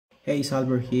Hey, it's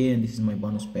Albert here, and this is my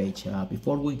bonus page.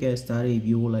 Before we get started, if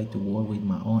you would like to work with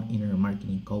my own internet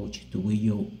marketing coach to build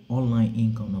your online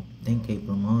income of 10K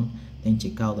per month, then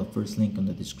check out the first link in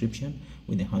the description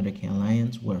with the 100K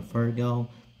Alliance, where Fergal,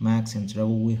 Max, and Trevor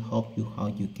will help you how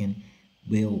you can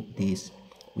build this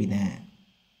with that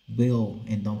build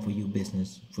and done for you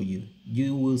business for you.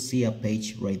 You will see a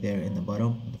page right there in the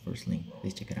bottom, the first link.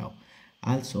 Please check it out.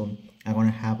 Also, I'm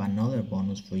gonna have another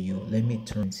bonus for you. Let me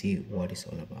turn and see what it's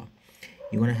all about.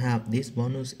 You're gonna have this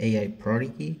bonus AI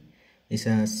prodigy. It's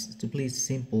a stupidly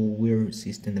simple weird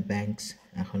system that banks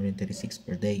 136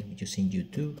 per day using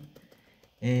YouTube.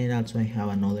 And also I have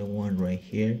another one right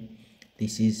here.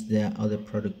 This is the other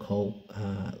product called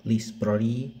list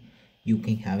prodigy. You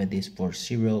can have this for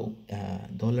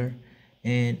 $0.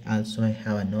 And also I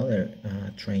have another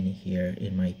training here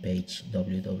in my page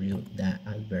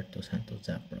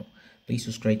www.albertosantos.pro. Please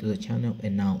subscribe to the channel,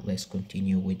 and now let's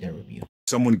continue with the review.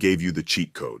 Someone gave you the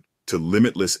cheat code to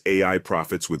limitless AI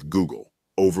profits with Google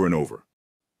over and over.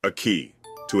 A key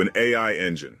to an AI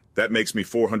engine that makes me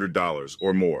 $400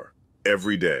 or more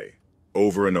every day,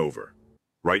 over and over.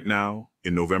 Right now,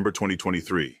 in November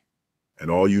 2023.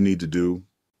 And all you need to do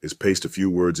is paste a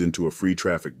few words into a free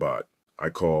traffic bot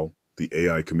I call the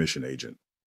AI commission agent.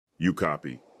 You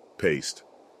copy, paste,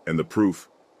 and the proof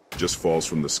just falls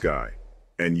from the sky.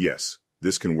 And yes,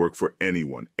 this can work for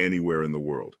anyone, anywhere in the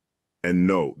world. And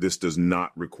no, this does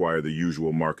not require the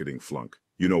usual marketing flunk.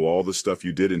 You know all the stuff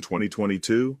you did in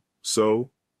 2022?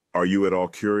 So, are you at all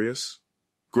curious?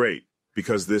 Great,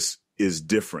 because this is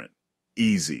different,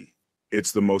 easy.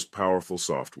 It's the most powerful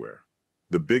software.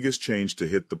 The biggest change to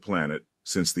hit the planet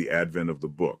since the advent of the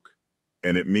book.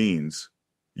 And it means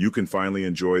you can finally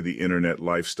enjoy the internet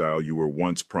lifestyle you were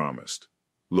once promised.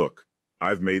 Look,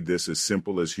 I've made this as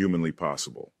simple as humanly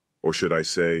possible. Or should I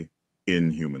say,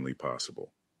 inhumanly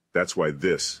possible. That's why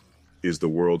this is the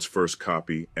world's first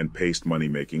copy and paste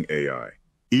money-making AI.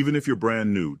 Even if you're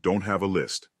brand new, don't have a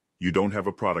list, you don't have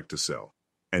a product to sell,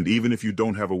 and even if you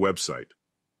don't have a website,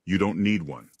 you don't need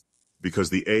one, because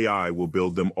the AI will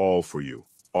build them all for you,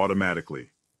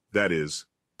 automatically. That is,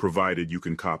 provided you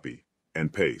can copy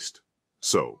and paste.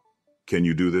 So, can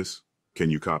you do this? Can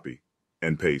you copy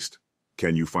and paste?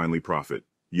 Can you finally profit?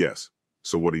 Yes.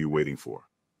 So what are you waiting for?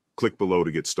 Click below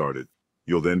to get started.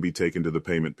 You'll then be taken to the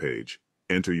payment page,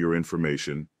 enter your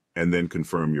information, and then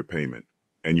confirm your payment.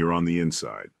 And you're on the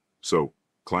inside. So,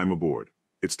 climb aboard.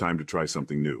 It's time to try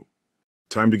something new.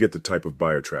 Time to get the type of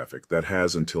buyer traffic that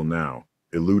has, until now,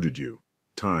 eluded you.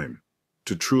 Time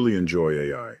to truly enjoy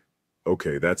AI.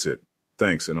 Okay, that's it.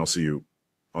 Thanks, and I'll see you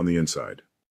on the inside.